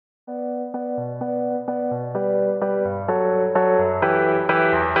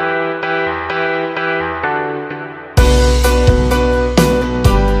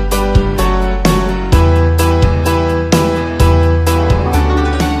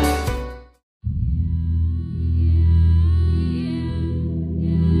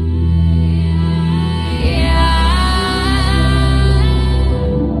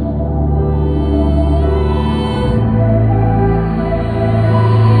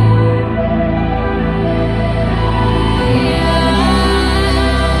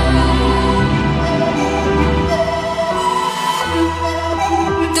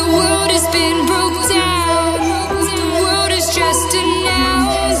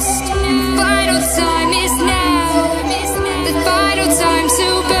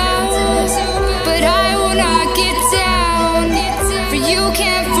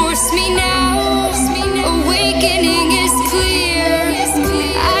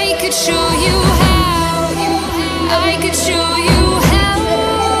could show you how. I could show you how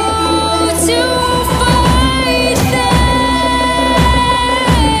to fight them.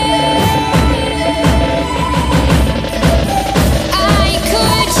 I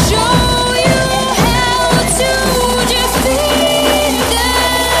could show you how to defeat them now.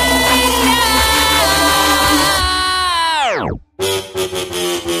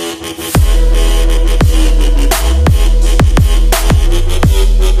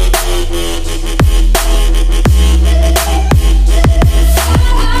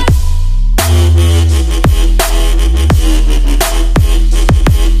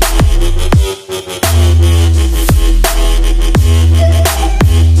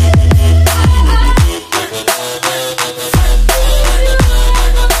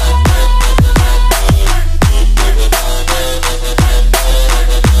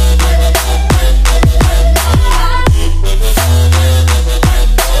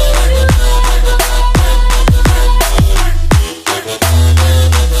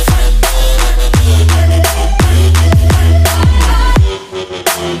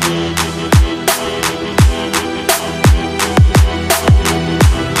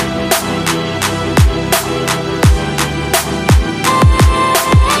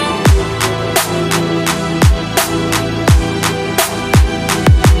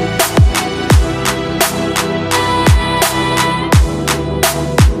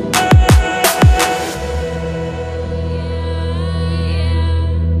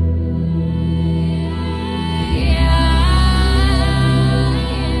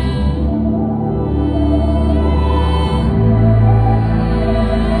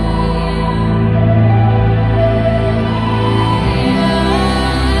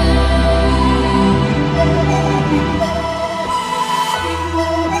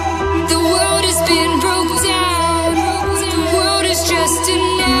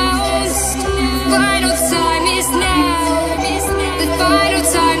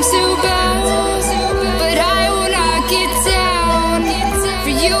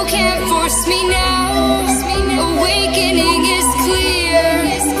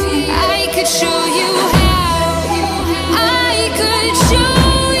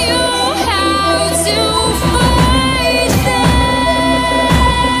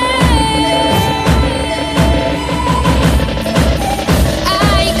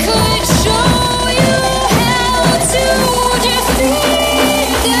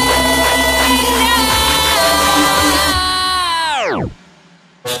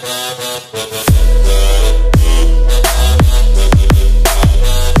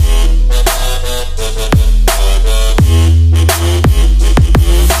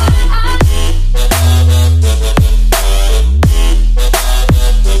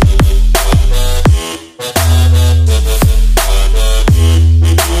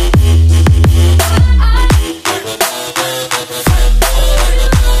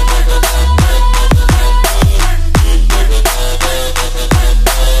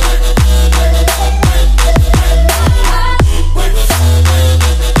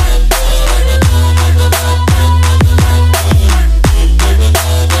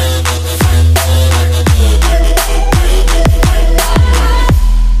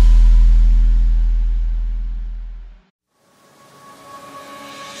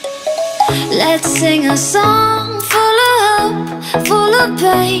 Let's sing a song full of hope, full of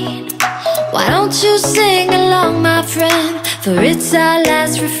pain. Why don't you sing along, my friend? For it's our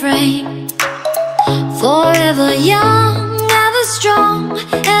last refrain. Forever young, ever strong,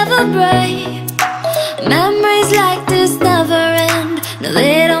 ever brave. Memories like this never end. No,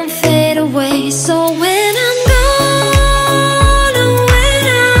 they don't fade away. So when I'm gone, oh, when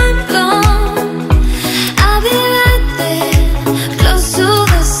I'm gone, I'll be right there, close to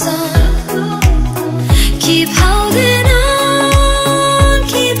the sun. Keep holding on,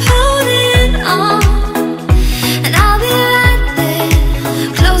 keep holding on, and I'll be right there,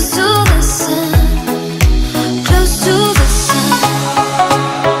 close to the sun, close to the sun.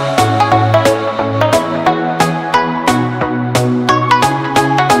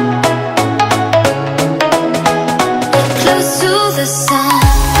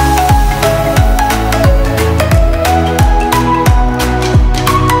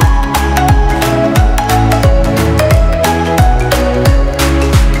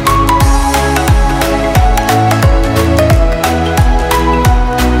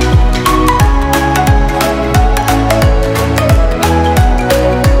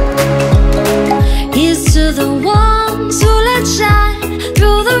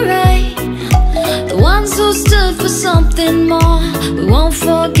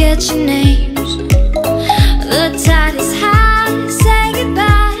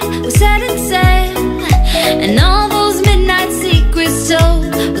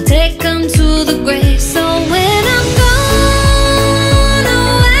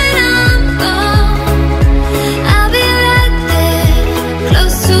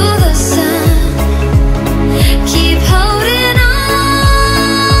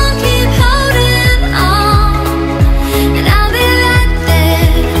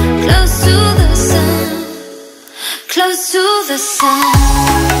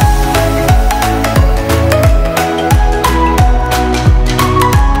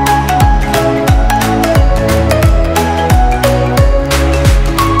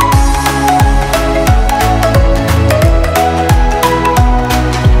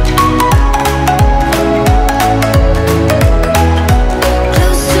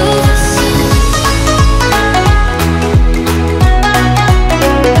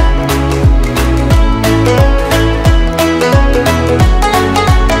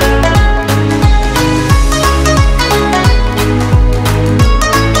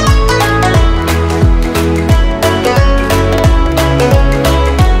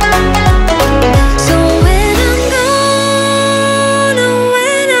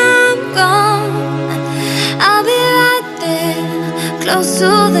 close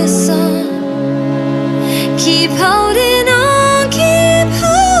to the sun. Keep holding on, keep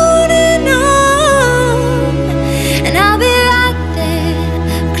holding on, and I'll be right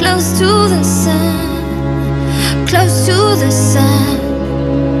there, close to the sun, close to the sun.